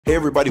Hey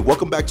everybody,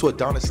 welcome back to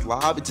Adonis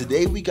Live, and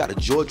today we got a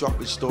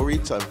jaw-dropping story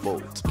to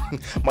unfold.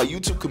 My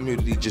YouTube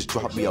community just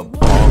dropped me a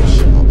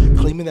bombshell,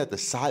 claiming that the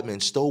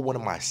Sidemen stole one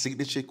of my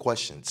signature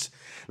questions.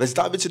 Let's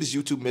dive into this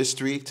YouTube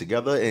mystery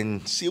together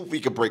and see if we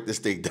can break this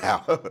thing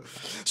down.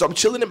 So I'm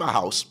chilling in my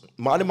house,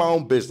 minding my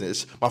own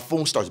business. My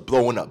phone starts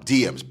blowing up,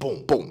 DMs,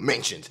 boom, boom,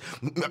 mentions.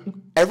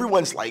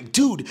 Everyone's like,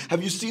 dude,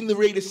 have you seen the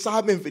latest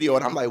Sidemen video?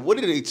 And I'm like, what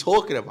are they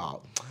talking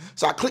about?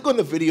 So I click on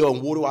the video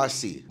and what do I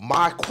see?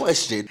 My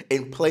question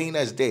in plain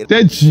as day.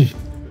 Deji.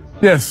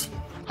 Yes.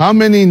 How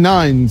many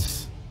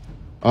nines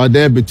are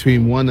there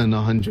between 1 and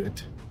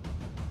 100?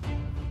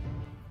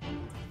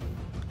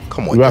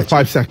 Come on, You have Deji.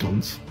 5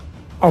 seconds.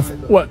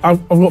 I've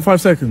got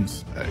 5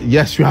 seconds.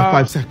 Yes, you have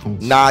 5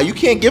 seconds. Nah, you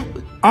can't give...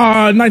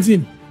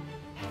 19.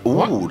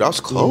 Ooh, that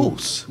was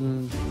close.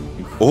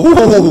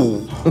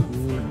 Ooh.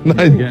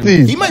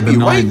 19. He might be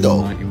right,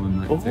 though.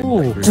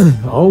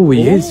 Oh,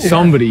 he is.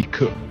 Somebody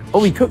cooked.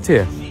 Oh, he cooked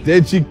here.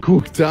 Deji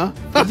cooked, huh?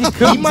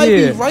 He might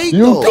be right,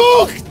 You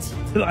though. cooked!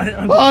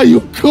 Oh,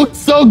 you cooked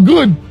so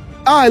good.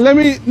 All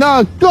right,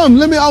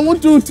 I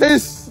want to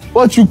taste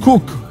what you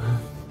cook.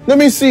 Let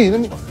me see.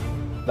 No,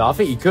 I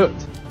think he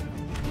cooked.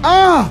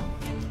 Ah!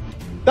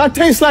 That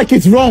tastes like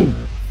it's wrong.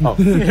 Oh.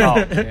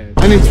 Yeah.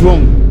 And it's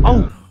wrong.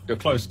 Oh. You're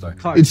close, though.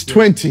 It's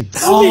 20.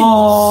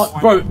 Oh,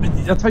 bro,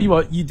 I'll tell you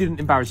what, you didn't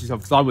embarrass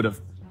yourself, because I would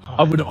have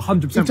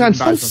 100%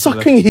 Stop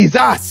sucking his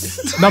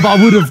ass. No, but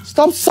I would have.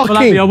 Stop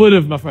sucking. I would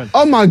have, my friend.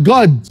 Oh my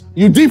God.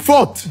 You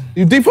default.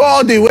 You default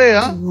all the way,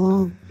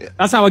 huh?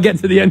 That's how I get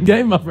to the end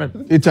game, my friend.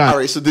 All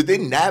right, so did they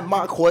nab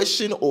my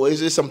question, or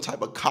is it some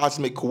type of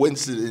cosmic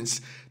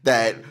coincidence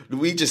that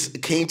we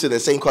just came to the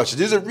same question?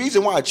 There's a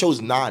reason why I chose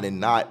 9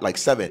 and not like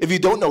 7. If you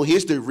don't know,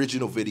 here's the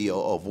original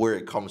video of where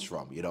it comes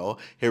from, you know?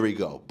 Here we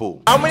go,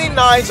 boom. How many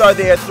 9s are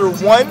there through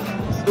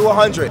 1 through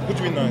 100?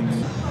 Between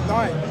 9s.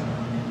 9.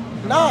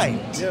 9?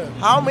 Yeah.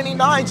 How many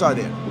 9s are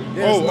there?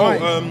 Yes,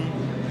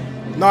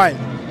 9.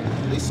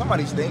 At least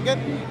somebody's thinking.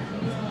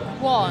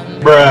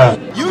 1.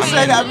 Bruh. You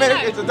say that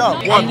Americans are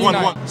dumb.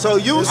 1. So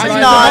you say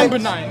I think the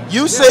 9, number 9.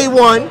 you say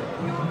 1.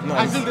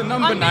 I think the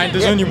number 9,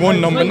 there's only one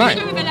number 9.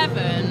 I'm going to go with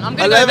 11. I'm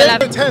going to go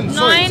with 11. 10,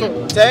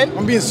 9, 10?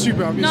 I'm being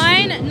stupid.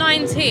 9,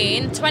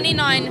 19,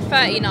 29,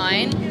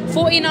 39,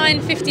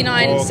 49,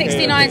 59,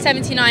 69,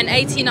 79,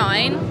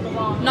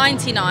 89,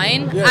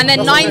 99, and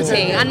then 90,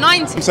 and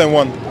 90. I'm saying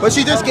 1. But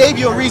she just gave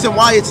you a reason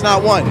why it's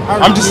not 1.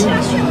 I'm just...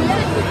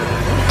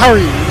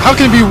 Harry, how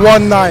can it be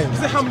 1 9?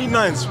 How many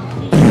 9s?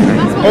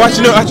 Oh,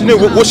 actually, no.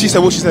 What she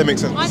said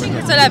makes sense. I think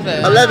it's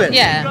 11. 11?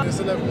 Yeah. It's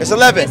 11. It's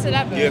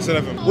 11. Yeah, it's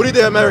 11. What do you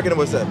think American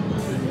would say?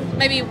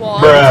 Maybe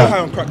 1. High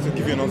on crack to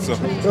give you an answer.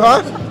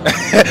 Huh?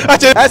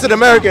 As an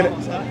American,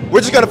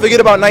 we're just going to forget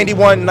about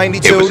 91,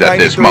 92,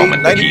 93,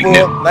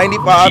 94,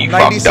 95,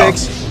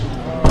 96.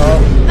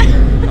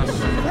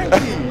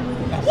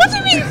 What do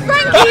you mean,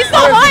 Frankie? It's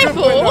not my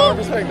fault.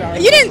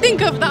 You didn't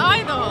think of that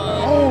either.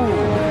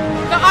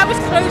 But I was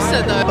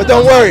closer though. But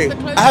don't worry,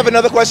 I have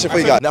another question for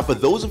you guys. Now, for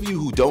those of you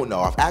who don't know,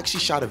 I've actually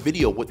shot a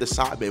video with the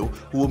Sidemen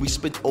who we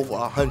spent over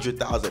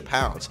 100,000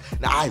 pounds.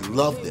 Now, I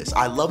love this.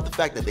 I love the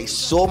fact that they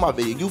saw my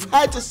video. You've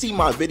had to see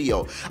my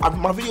video.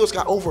 My video's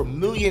got over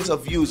millions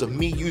of views of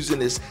me using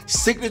this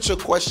signature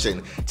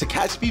question to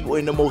catch people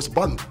in the most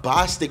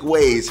bombastic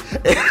ways.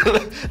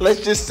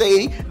 Let's just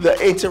say the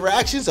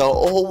interactions are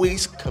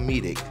always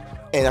comedic.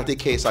 And I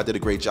think KSI did a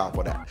great job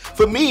on that.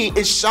 For me,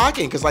 it's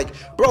shocking because, like,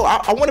 bro,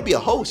 I want to be a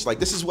host. Like,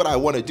 this is what I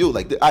want to do.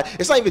 Like,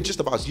 it's not even just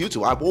about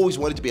YouTube. I've always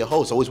wanted to be a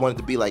host. I always wanted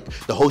to be, like,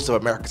 the host of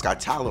America's Got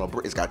Talent or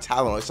Britain's Got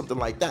Talent or something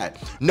like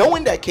that.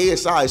 Knowing that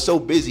KSI is so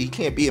busy, he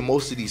can't be in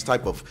most of these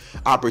type of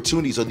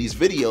opportunities or these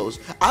videos,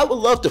 I would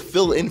love to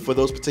fill in for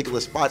those particular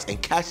spots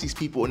and catch these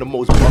people in the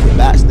most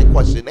bombastic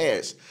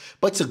questionnaires.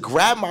 But to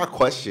grab my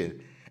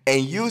question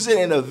and use it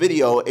in a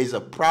video is a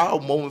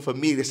proud moment for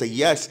me to say,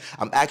 yes,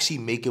 I'm actually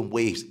making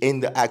waves in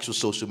the actual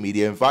social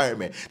media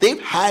environment.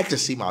 They've had to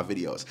see my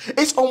videos.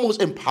 It's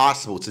almost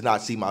impossible to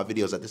not see my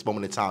videos at this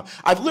moment in time.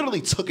 I've literally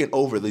taken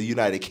over the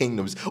United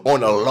Kingdoms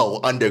on a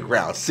low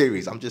underground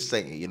series. I'm just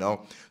saying, you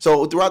know?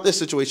 So throughout this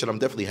situation, I'm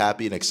definitely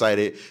happy and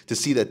excited to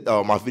see that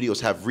my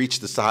videos have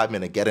reached the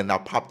Sidemen again and now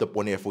popped up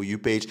on their For You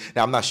page.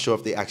 Now, I'm not sure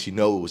if they actually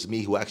know it was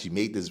me who actually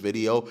made this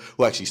video,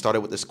 who actually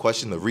started with this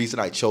question. The reason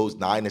I chose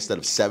 9 instead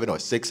of 7 or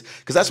 6,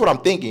 because that's what I'm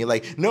thinking.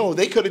 Like, no,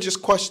 they could have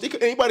just questioned.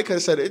 Anybody could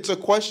have said it's a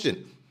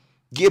question.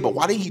 Yeah, but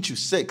why didn't he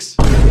choose 6?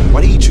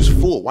 Why didn't he choose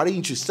 4? Why didn't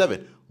he choose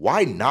 7?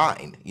 Why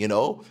 9? You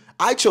know,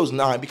 I chose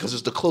 9 because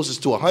it's the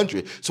closest to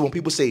 100. So when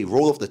people say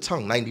roll off the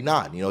tongue,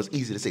 99, you know, it's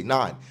easy to say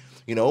 9.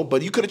 You know,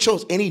 but you could have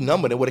chose any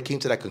number that would have came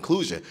to that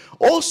conclusion.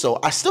 Also,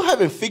 I still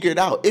haven't figured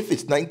out if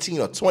it's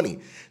 19 or 20.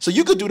 So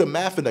you could do the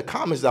math in the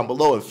comments down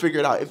below and figure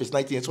it out if it's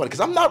 19 or 20,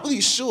 because I'm not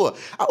really sure.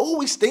 I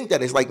always think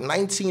that it's like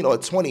 19 or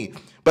 20,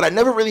 but I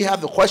never really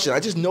have the question. I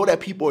just know that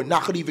people are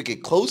not going to even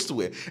get close to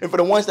it. And for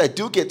the ones that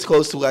do get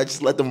close to it, I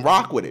just let them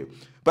rock with it.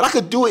 But I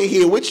could do it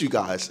here with you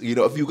guys, you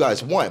know, if you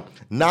guys want.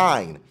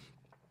 9,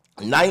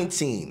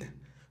 19,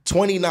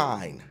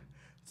 29,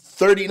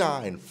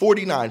 39,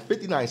 49,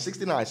 59,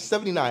 69,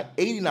 79,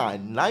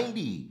 89,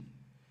 90,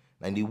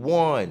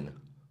 91,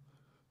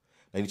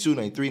 92,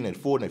 93,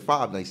 94,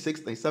 95, 96,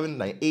 97,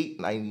 98,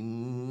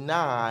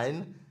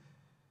 99.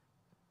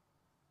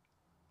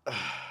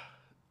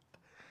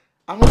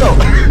 I don't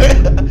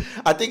know.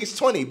 I think it's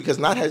 20 because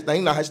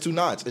 99 has 2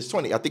 nines. It's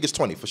 20. I think it's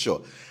 20 for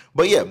sure.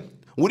 But yeah,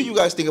 what do you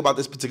guys think about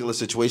this particular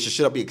situation?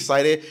 Should I be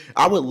excited?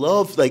 I would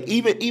love, like,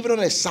 even on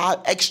a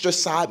extra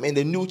Sidemen,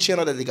 the new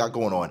channel that they got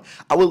going on,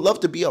 I would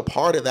love to be a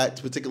part of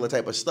that particular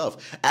type of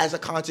stuff as a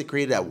content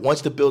creator that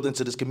wants to build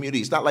into this community.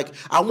 It's not like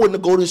I want to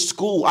go to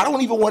school. I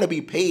don't even want to be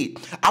paid.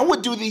 I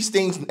would do these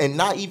things and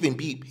not even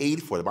be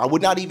paid for them. I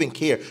would not even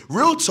care.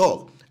 Real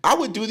talk. I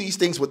would do these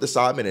things with the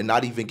Sidemen and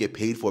not even get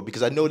paid for it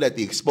because I know that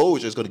the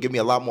exposure is going to give me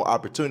a lot more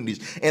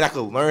opportunities and I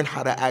can learn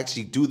how to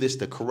actually do this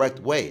the correct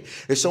way.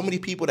 There's so many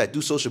people that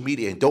do social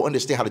media and don't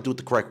understand how to do it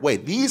the correct way.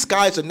 These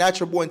guys are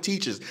natural born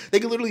teachers. They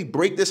can literally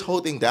break this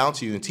whole thing down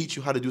to you and teach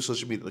you how to do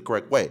social media the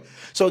correct way.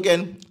 So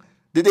again,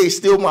 did they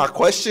steal my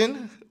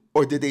question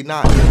or did they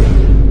not?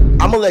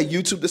 I'm going to let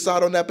YouTube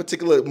decide on that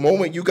particular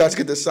moment. You guys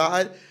can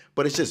decide,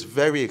 but it's just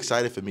very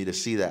exciting for me to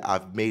see that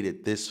I've made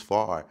it this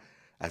far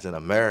as an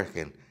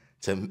American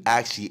to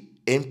actually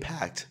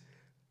impact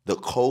the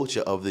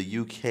culture of the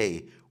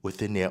UK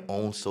within their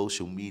own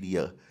social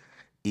media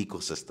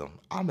ecosystem.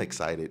 I'm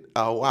excited.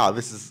 Oh, wow,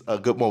 this is a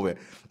good moment.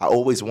 I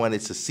always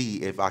wanted to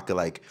see if I could,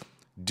 like,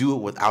 do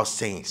it without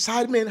saying,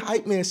 Sidemen,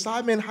 hype man,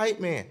 Sidemen,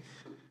 hype man.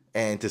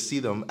 And to see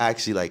them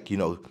actually, like, you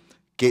know,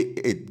 get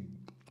it,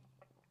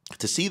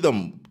 to see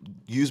them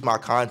use my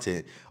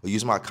content or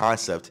use my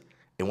concept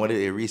in one of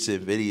their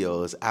recent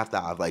videos after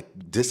I've like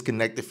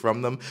disconnected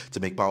from them to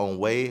make my own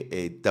way,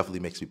 it definitely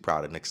makes me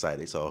proud and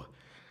excited. So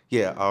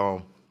yeah,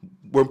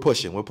 we're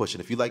pushing.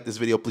 If you like this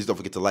video, please don't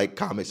forget to like,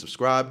 comment,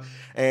 subscribe,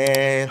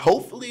 and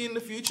hopefully in the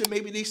future,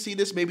 maybe they see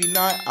this, maybe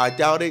not. I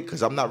doubt it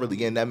because I'm not really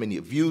getting that many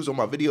views on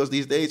my videos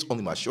these days,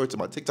 only my shorts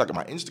and my TikTok and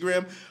my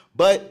Instagram.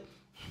 But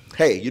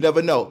hey, you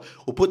never know.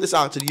 We'll put this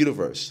out into the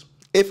universe.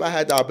 If I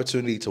had the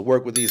opportunity to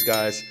work with these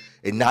guys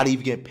and not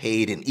even get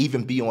paid and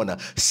even be on a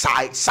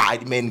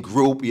Sidemen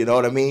group, you know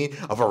what I mean,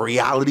 of a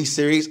reality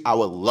series, I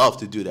would love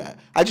to do that.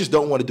 I just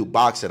don't want to do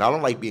boxing. I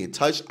don't like being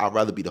touched. I'd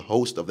rather be the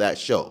host of that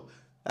show.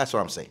 That's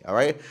what I'm saying, all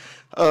right?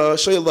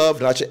 Show your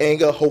love, not your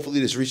anger. Hopefully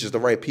this reaches the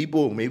right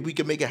people. Maybe we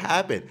can make it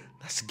happen.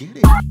 Let's get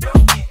it.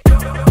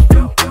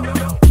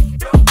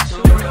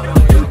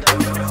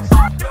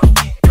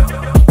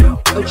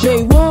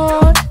 J